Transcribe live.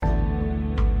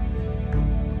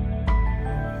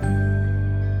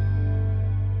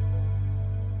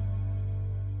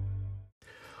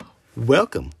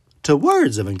Welcome to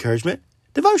Words of Encouragement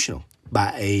Devotional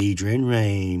by Adrian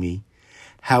Ramey.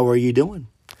 How are you doing?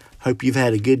 Hope you've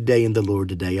had a good day in the Lord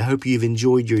today. I hope you've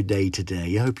enjoyed your day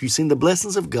today. I hope you've seen the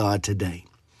blessings of God today.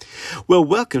 Well,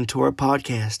 welcome to our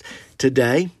podcast.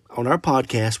 Today, on our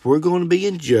podcast, we're going to be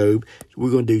in Job.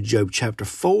 We're going to do Job chapter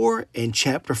 4 and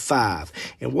chapter 5.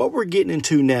 And what we're getting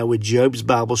into now with Job's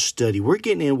Bible study, we're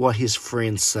getting in what his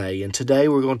friends say. And today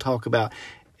we're going to talk about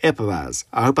Eliphaz.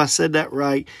 I hope I said that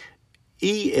right.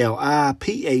 Eliphaz.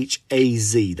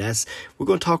 We're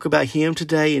going to talk about him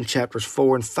today in chapters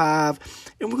 4 and 5,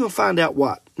 and we're going to find out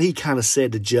what he kind of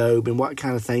said to Job and what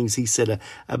kind of things he said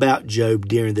about Job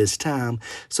during this time.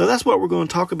 So that's what we're going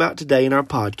to talk about today in our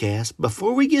podcast.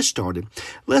 Before we get started,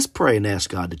 let's pray and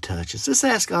ask God to touch us. Let's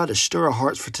ask God to stir our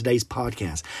hearts for today's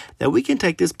podcast, that we can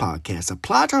take this podcast,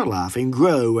 apply it to our life, and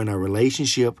grow in our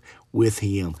relationship with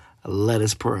Him. Let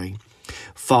us pray.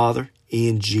 Father,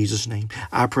 in Jesus' name,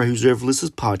 I pray who's ever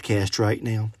listening to this podcast right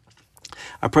now,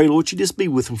 I pray, Lord, you just be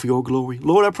with them for your glory.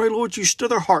 Lord, I pray, Lord, you stir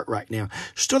their heart right now.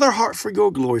 Stir their heart for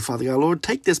your glory, Father God. Lord,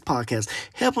 take this podcast,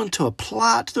 help them to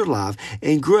apply it to their life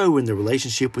and grow in their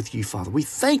relationship with you, Father. We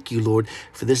thank you, Lord,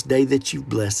 for this day that you've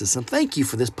blessed us. And thank you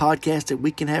for this podcast that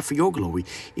we can have for your glory.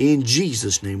 In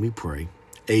Jesus' name we pray.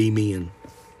 Amen.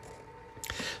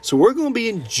 So we're going to be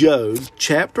in Job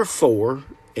chapter 4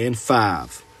 and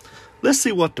 5. Let's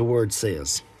see what the word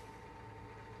says.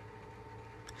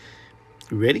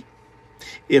 You ready?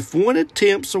 If one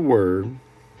attempts a word,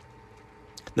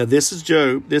 now this is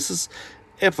Job, this is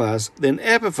Eliphaz, then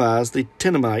Eliphaz the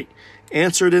Temanite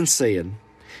answered and said,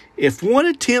 if one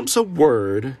attempts a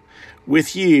word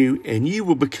with you, and you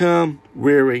will become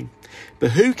weary,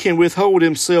 but who can withhold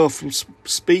himself from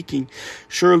speaking?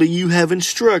 Surely you have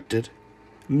instructed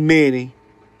many,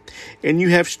 and you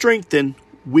have strengthened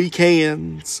weak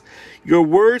hands. Your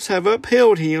words have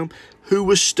upheld him who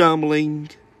was stumbling,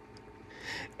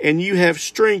 and you have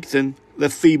strengthened the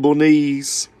feeble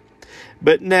knees.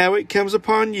 But now it comes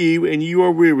upon you, and you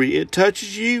are weary. It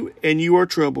touches you, and you are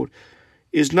troubled.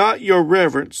 Is not your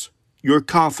reverence your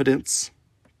confidence,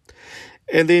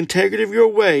 and the integrity of your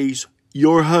ways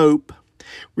your hope?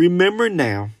 Remember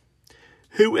now,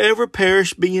 whoever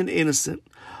perished being innocent,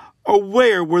 or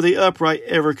where were the upright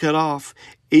ever cut off?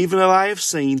 Even as I have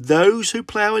seen those who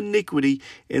plow iniquity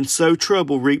and sow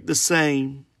trouble reap the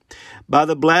same. By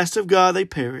the blast of God they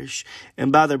perish,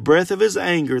 and by the breath of his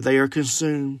anger they are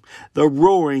consumed. The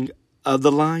roaring of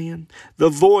the lion, the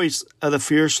voice of the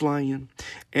fierce lion,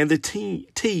 and the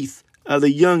teeth of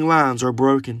the young lions are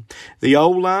broken. The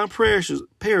old lion perish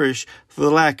for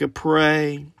the lack of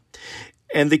prey,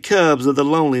 and the cubs of the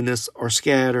loneliness are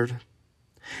scattered.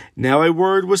 Now a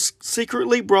word was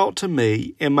secretly brought to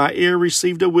me, and my ear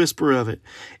received a whisper of it,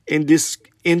 and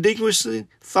distinguishing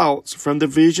thoughts from the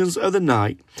visions of the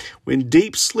night, when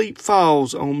deep sleep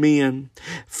falls on men.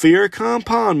 Fear come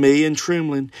upon me and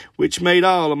trembling, which made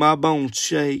all of my bones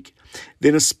shake.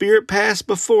 Then a spirit passed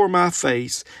before my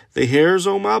face. The hairs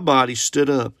on my body stood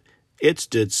up. It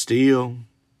stood still,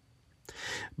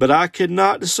 but I could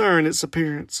not discern its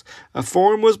appearance. A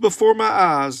form was before my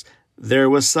eyes.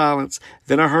 There was silence.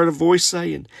 Then I heard a voice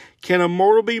saying, can a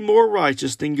mortal be more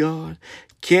righteous than God?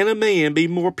 Can a man be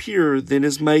more pure than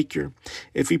his Maker?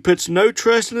 If he puts no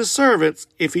trust in his servants,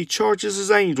 if he charges his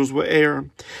angels with error,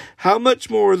 how much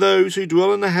more those who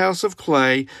dwell in the house of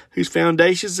clay, whose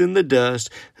foundations in the dust,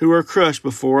 who are crushed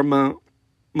before a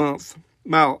moth.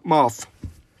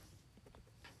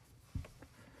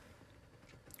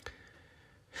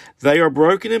 They are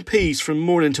broken in peace from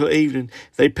morning till evening.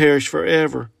 They perish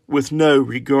forever, with no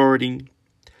regarding.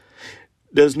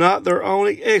 Does not their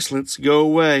own excellence go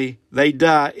away? They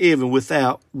die even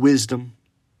without wisdom.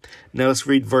 Now let's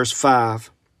read verse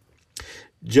 5.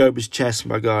 Job is chastened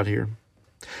by God here.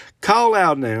 Call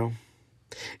out now.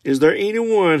 Is there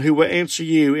anyone who will answer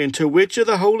you? And to which of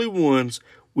the holy ones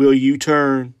will you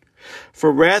turn?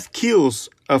 For wrath kills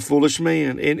a foolish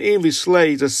man, and envy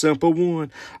slays a simple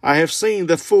one. I have seen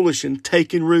the foolish and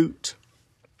taken root.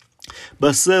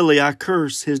 But suddenly I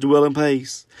curse his dwelling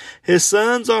place. His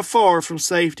sons are far from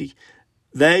safety.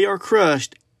 They are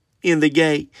crushed in the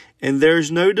gate, and there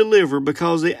is no deliverer,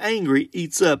 because the angry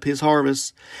eats up his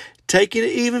harvest. Taking it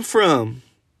even from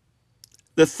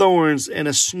the thorns, and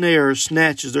a snare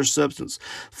snatches their substance.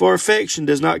 For affection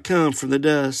does not come from the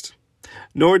dust,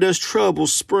 nor does trouble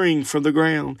spring from the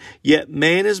ground. Yet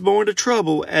man is born to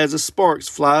trouble as the sparks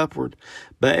fly upward.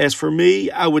 But as for me,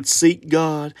 I would seek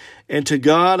God, and to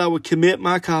God I would commit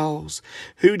my cause,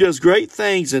 who does great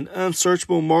things and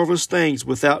unsearchable marvelous things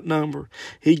without number.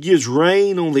 He gives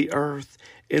rain on the earth,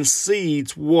 and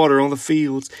seeds water on the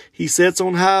fields. He sets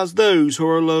on high those who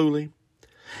are lowly.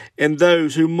 and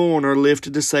those who mourn are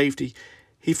lifted to safety.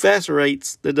 He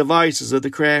frustrates the devices of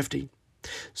the crafty,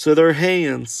 so their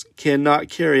hands cannot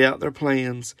carry out their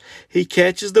plans. He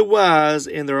catches the wise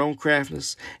in their own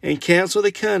craftiness, and counsel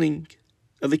the cunning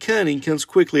comes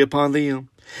quickly upon them.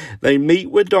 They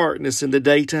meet with darkness in the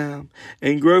daytime,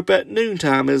 and grope at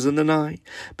noontime as in the night.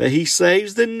 But he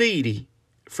saves the needy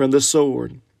from the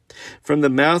sword, from the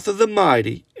mouth of the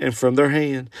mighty, and from their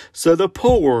hand. So the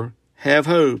poor have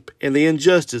hope, and the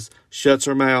injustice shuts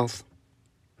her mouth.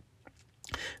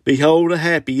 Behold,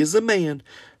 happy is the man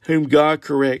whom God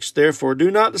corrects. Therefore do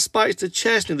not despise the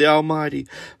chastening of the Almighty,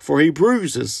 for he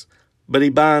bruises, but he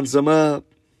binds them up.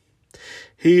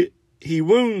 He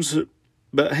wounds,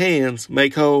 but hands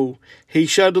make whole. He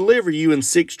shall deliver you in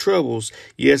 6 troubles.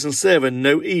 Yes, in 7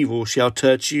 no evil shall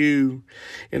touch you.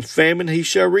 In famine he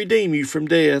shall redeem you from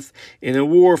death, and in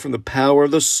war from the power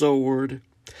of the sword.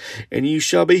 And you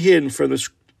shall be hidden from the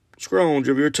scourge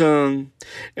of your tongue,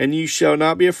 and you shall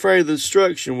not be afraid of the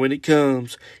destruction when it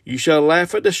comes. You shall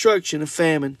laugh at destruction and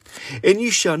famine, and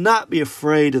you shall not be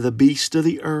afraid of the beasts of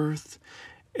the earth.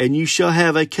 And you shall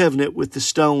have a covenant with the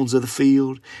stones of the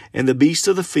field, and the beasts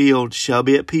of the field shall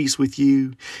be at peace with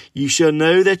you. You shall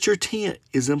know that your tent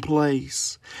is in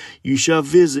place. You shall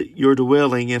visit your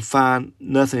dwelling and find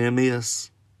nothing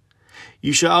amiss.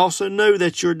 You shall also know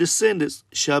that your descendants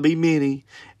shall be many,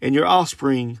 and your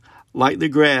offspring like the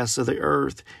grass of the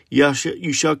earth.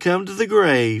 You shall come to the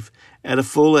grave at a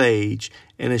full age,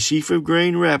 and a sheaf of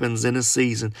grain ripens in a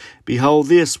season. Behold,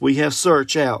 this we have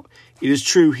searched out. It is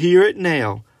true, hear it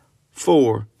now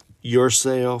for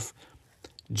yourself.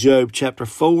 Job chapter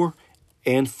 4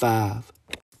 and 5.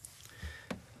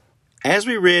 As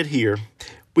we read here,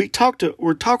 we're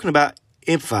talking about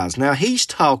empathize. Now he's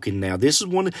talking now. This is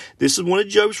one of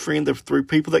Job's friends, the 3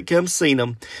 people that come seen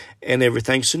him and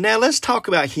everything. So now let's talk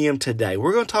about him today.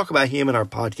 We're going to talk about him in our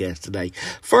podcast today.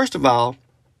 First of all,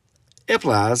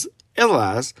 Eliphaz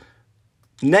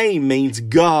name means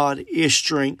God is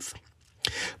strength.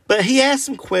 But he has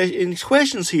some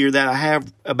questions here that I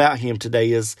have about him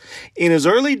today is, in his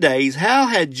early days, how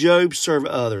had Job served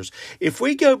others? If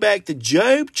we go back to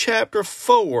Job chapter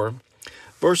 4,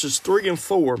 verses 3 and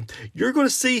 4, you're going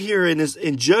to see here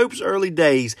in Job's early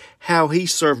days how he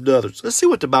served others. Let's see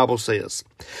what the Bible says.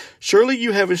 Surely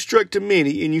you have instructed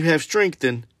many, and you have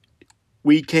strengthened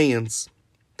weak hands.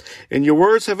 And your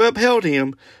words have upheld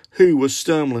him who was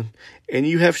stumbling, and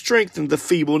you have strengthened the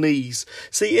feeble knees.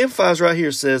 See, Eliphaz right here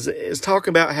is talking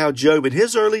about how Job in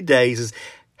his early days is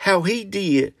how he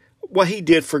did what he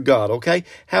did for God, okay?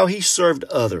 How he served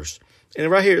others. And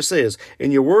right here it says,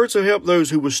 and your words have helped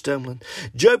those who were stumbling.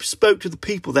 Job spoke to the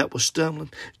people that were stumbling.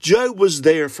 Job was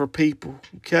there for people,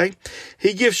 okay?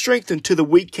 He gives strength to the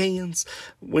weak hands.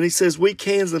 When he says weak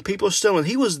hands and people are stumbling,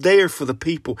 he was there for the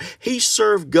people. He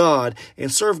served God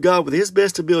and served God with his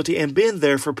best ability and been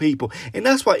there for people. And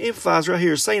that's what Eliphaz right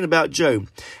here is saying about Job.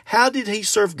 How did he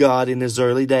serve God in his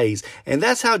early days? And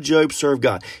that's how Job served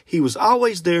God. He was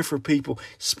always there for people,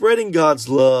 spreading God's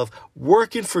love,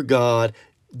 working for God,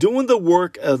 doing the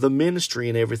work of the ministry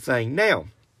and everything. Now,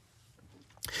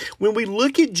 when we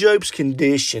look at Job's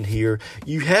condition here,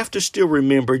 you have to still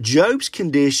remember Job's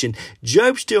condition.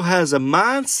 Job still has a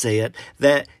mindset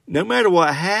that no matter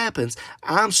what happens,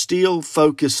 I'm still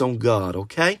focused on God,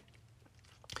 okay?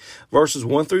 Verses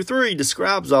 1 through 3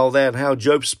 describes all that and how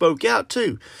Job spoke out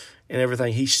too and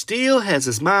everything. He still has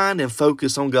his mind and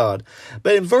focus on God.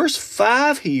 But in verse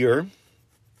 5 here,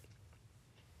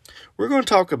 we're going to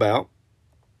talk about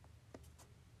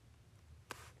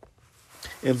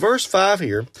in verse 5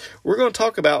 here, we're going to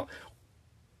talk about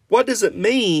what does it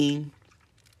mean,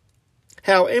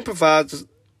 how Eliphaz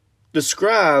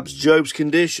describes Job's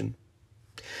condition.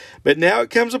 But now it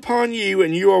comes upon you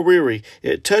and you are weary.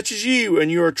 It touches you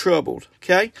and you are troubled.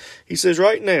 Okay? He says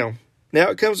right now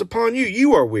it comes upon you,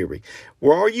 you are weary.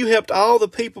 Where you helped all the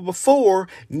people before,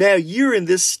 now you're in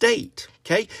this state.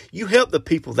 Okay? You helped the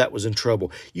people that was in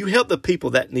trouble. You helped the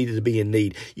people that needed to be in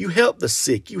need. You helped the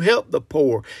sick. You helped the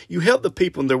poor. You helped the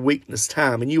people in their weakness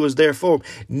time, and you was there for them.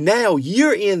 Now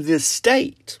you're in this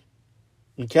state.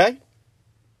 Okay?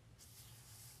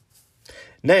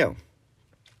 Now,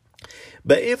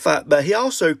 but he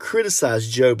also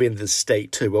criticized Job in this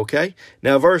state too, okay?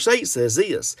 Now verse 8 says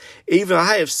this, even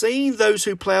I have seen those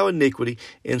who plow iniquity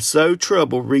and sow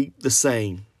trouble reap the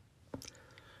same.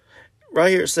 Right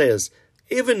here it says,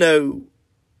 even though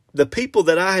the people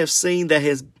that I have seen that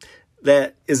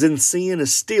is in sin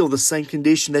is still the same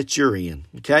condition that you're in,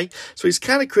 okay? So he's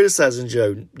kind of criticizing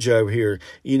Job here.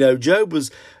 You know, Job was,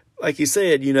 like he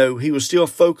said, you know, he was still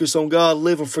focused on God,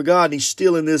 living for God, and he's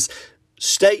still in this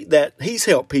state that he's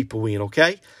helped people in,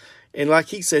 okay? And like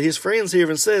he said, his friends here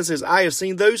even says, I have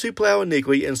seen those who plow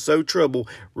iniquity and sow trouble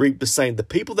reap the same. The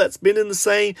people that's been in the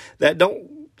same, that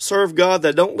don't serve God,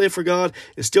 that don't live for God,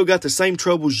 has still got the same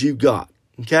troubles you got.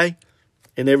 Okay?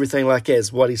 And everything like that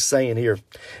is what he's saying here.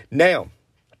 Now,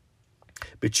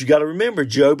 but you got to remember,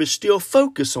 Job is still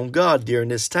focused on God during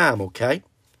this time, okay?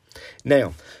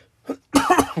 Now,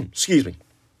 excuse me.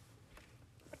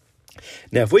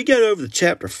 Now, if we go over to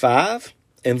chapter 5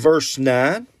 and verse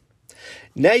 9,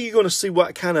 now you're going to see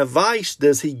what kind of advice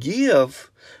does he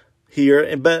give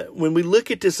here. But when we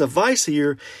look at this advice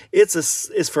here,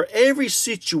 it's for every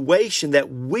situation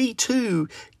that we too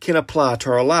can apply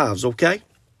to our lives, okay?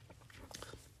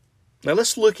 Now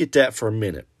let's look at that for a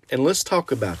minute and let's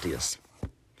talk about this.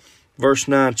 Verse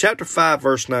 9, chapter 5,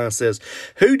 verse 9 says,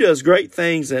 who does great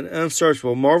things and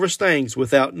unsearchable, marvelous things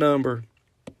without number?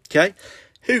 Okay?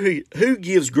 Who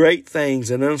gives great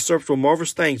things and unsearchable,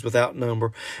 marvelous things without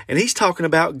number? And he's talking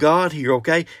about God here,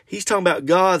 okay? He's talking about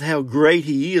God, how great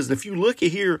he is. And if you look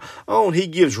at here on, he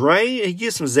gives rain. He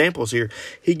gives some examples here.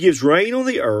 He gives rain on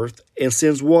the earth and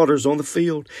sends waters on the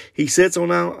field. He sets on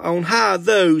high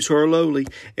those who are lowly,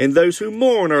 and those who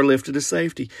mourn are lifted to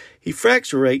safety. He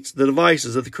frustrates the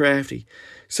devices of the crafty,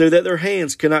 so that their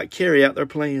hands cannot carry out their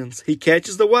plans. He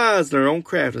catches the wise in their own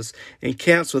craftiness, and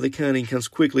counsel of the cunning comes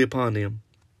quickly upon them.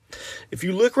 If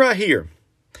you look right here,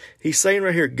 he's saying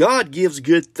right here, God gives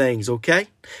good things, okay?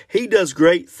 He does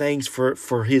great things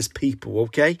for his people,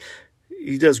 okay?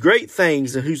 He does great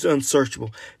things and who's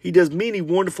unsearchable. He does many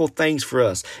wonderful things for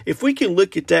us. If we can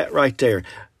look at that right there,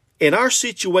 in our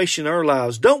situation, our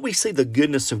lives, don't we see the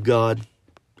goodness of God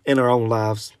in our own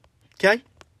lives, okay?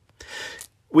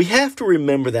 We have to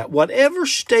remember that whatever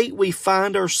state we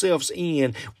find ourselves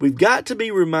in, we've got to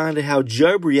be reminded how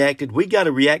Job reacted. We got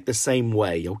to react the same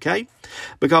way, okay?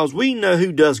 Because we know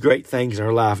who does great things in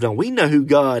our life, don't we? We know who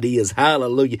God is.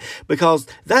 Hallelujah. Because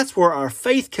that's where our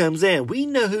faith comes in. We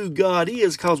know who God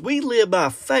is because we live by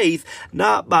faith,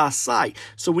 not by sight.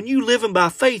 So when you live by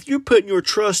faith, you're putting your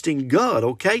trust in God,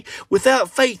 okay? Without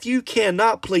faith, you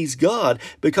cannot please God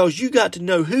because you got to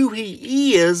know who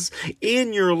he is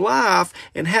in your life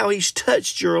and how he's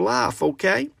touched your life,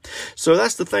 okay? So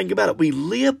that's the thing about it. We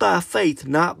live by faith,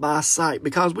 not by sight,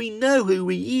 because we know who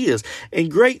he is.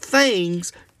 And great things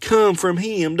come from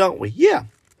him, don't we? Yeah.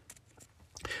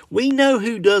 We know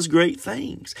who does great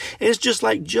things. And it's just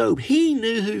like Job. He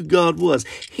knew who God was.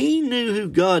 He knew who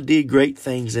God did great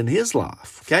things in his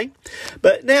life, okay?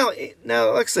 But now, like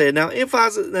I said, now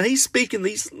he's speaking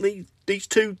these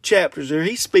two chapters there,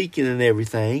 he's speaking and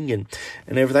everything, and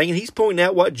he's pointing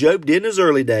out what Job did in his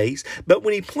early days. But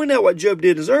when he pointed out what Job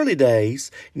did in his early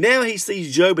days, now he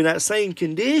sees Job in that same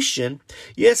condition.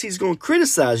 Yes, he's going to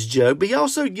criticize Job, but he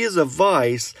also gives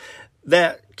advice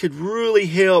that could really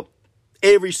help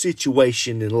every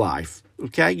situation in life.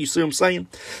 Okay, you see what I'm saying?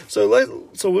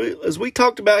 So as we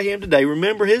talked about him today,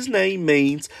 remember his name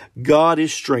means God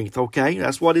is strength, okay?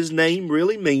 That's what his name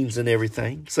really means and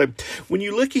everything. So when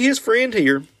you look at his friend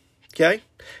here, okay?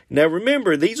 Now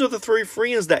remember, these are the three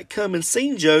friends that come and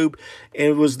seen Job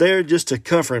and was there just to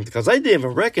comfort him because they didn't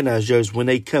even recognize Job when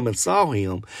they come and saw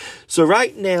him. So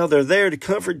right now they're there to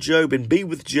comfort Job and be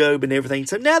with Job and everything.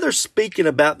 So now they're speaking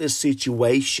about this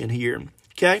situation here.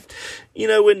 Okay, you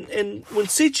know, when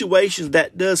situations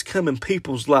that does come in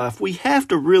people's life, we have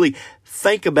to really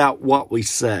think about what we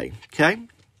say. Okay,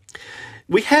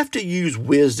 we have to use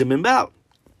wisdom. And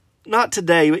not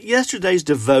today, but yesterday's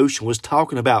devotion was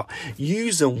talking about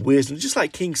using wisdom. Just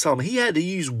like King Solomon, he had to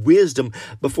use wisdom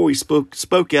before he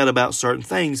spoke out about certain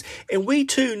things. And we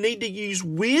too need to use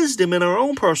wisdom in our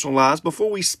own personal lives before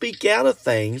we speak out of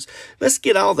things. Let's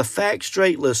get all the facts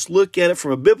straight. Let's look at it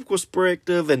from a biblical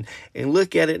perspective and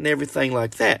look at it and everything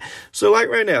like that. So like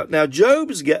right now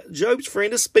Job's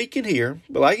friend is speaking here,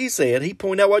 but like he said, he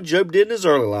pointed out what Job did in his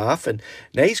early life, and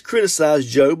now he's criticized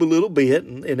Job a little bit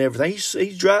and everything.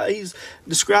 He's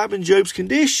describing Job's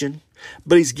condition,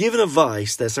 but he's giving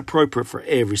advice that's appropriate for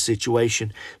every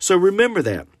situation. So remember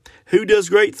that. Who does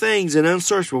great things and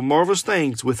unsearchable, marvelous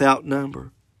things without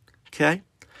number? Okay?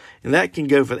 And that can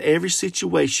go for every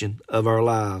situation of our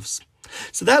lives.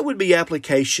 So that would be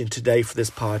application today for this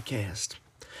podcast.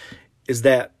 Is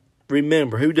that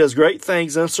remember, who does great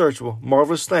things unsearchable,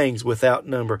 marvelous things without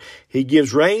number. He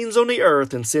gives rains on the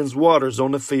earth and sends waters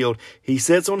on the field. He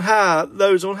sets on high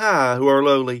those on high who are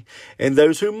lowly, and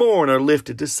those who mourn are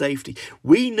lifted to safety.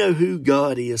 We know who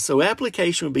God is. So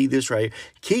application would be this right here.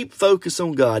 Keep focus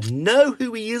on God. Know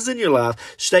who he is in your life.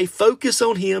 Stay focused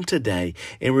on him today.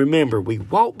 And remember, we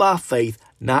walk by faith,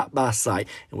 not by sight.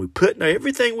 And we put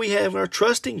everything we have in our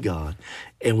trust in God,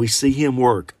 and we see him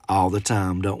work all the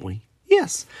time, don't we? Yeah.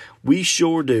 Yes, we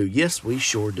sure do. Yes, we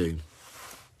sure do.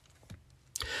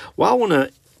 Well, I want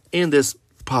to end this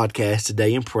podcast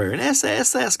today in prayer and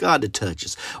ask God to touch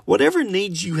us. Whatever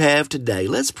needs you have today,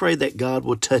 let's pray that God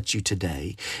will touch you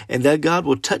today and that God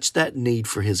will touch that need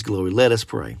for His glory. Let us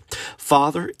pray.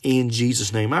 Father, in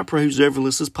Jesus' name, I pray who's ever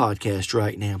listens to this podcast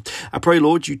right now. I pray,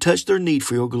 Lord, you touch their need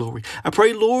for your glory. I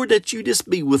pray, Lord, that you just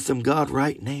be with them, God,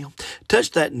 right now.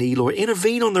 Touch that need, Lord.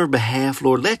 Intervene on their behalf,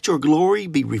 Lord. Let your glory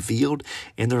be revealed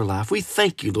in their life. We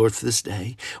thank you, Lord, for this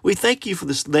day. We thank you for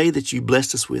this day that you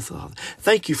blessed us with, Father.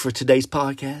 Thank you for today's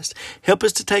podcast. Help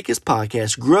us to take this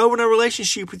podcast, grow in our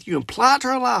relationship with you, and apply it to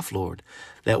our life, Lord,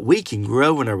 that we can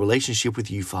grow in our relationship with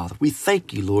you, Father. We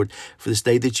thank you, Lord, for this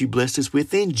day that you blessed us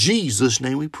with. In Jesus'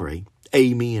 name we pray.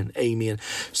 Amen. Amen.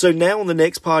 So now on the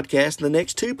next podcast, the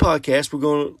next two podcasts, we're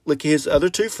going to look at his other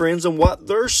two friends and what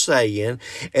they're saying.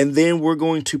 And then we're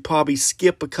going to probably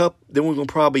skip a couple. Then we're going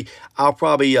to I'll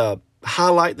probably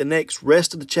highlight the next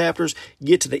rest of the chapters,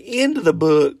 get to the end of the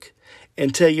book,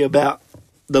 and tell you about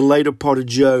the later part of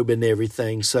Job and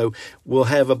everything. So we'll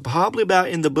have probably about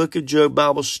in the book of Job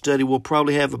Bible study, we'll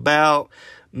probably have about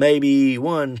maybe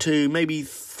 1, 2, maybe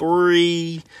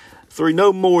three,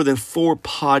 no more than 4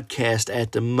 podcasts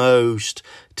at the most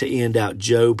to end out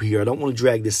Job here. I don't want to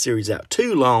drag this series out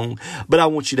too long, but I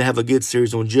want you to have a good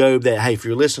series on Job that, hey, if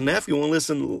you're listening now, if you want to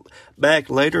listen back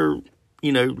later,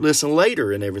 listen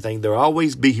later and everything. They'll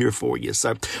always be here for you.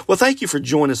 So, well, thank you for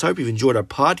joining us. Hope you've enjoyed our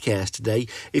podcast today.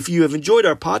 If you have enjoyed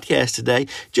our podcast today,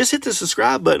 just hit the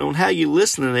subscribe button on how you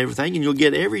listen and everything, and you'll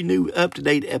get every new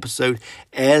up-to-date episode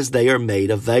as they are made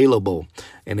available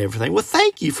and everything. Well,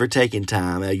 thank you for taking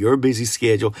time out of your busy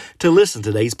schedule to listen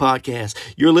to today's podcast.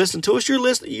 You're listening to us.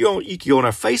 You can go on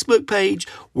our Facebook page,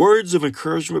 Words of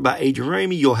Encouragement by Adrian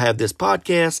Ramey. You'll have this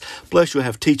podcast. Plus, you'll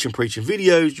have teaching, preaching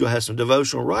videos. You'll have some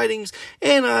devotional writings.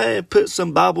 And I put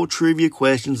some Bible trivia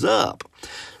questions up.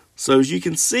 So as you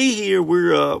can see here,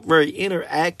 we're very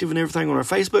interactive and everything on our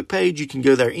Facebook page. You can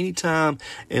go there anytime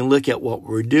and look at what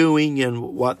we're doing and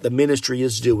what the ministry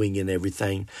is doing and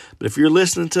everything. But if you're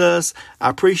listening to us,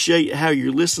 I appreciate how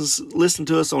you're listening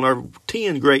to us on our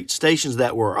 10 great stations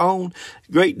that we're on.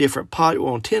 We're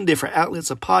on 10 different outlets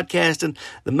of podcasting,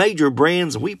 the major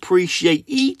brands, and we appreciate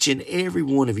each and every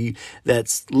one of you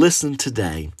that's listened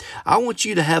today. I want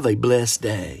you to have a blessed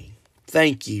day.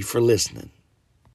 Thank you for listening.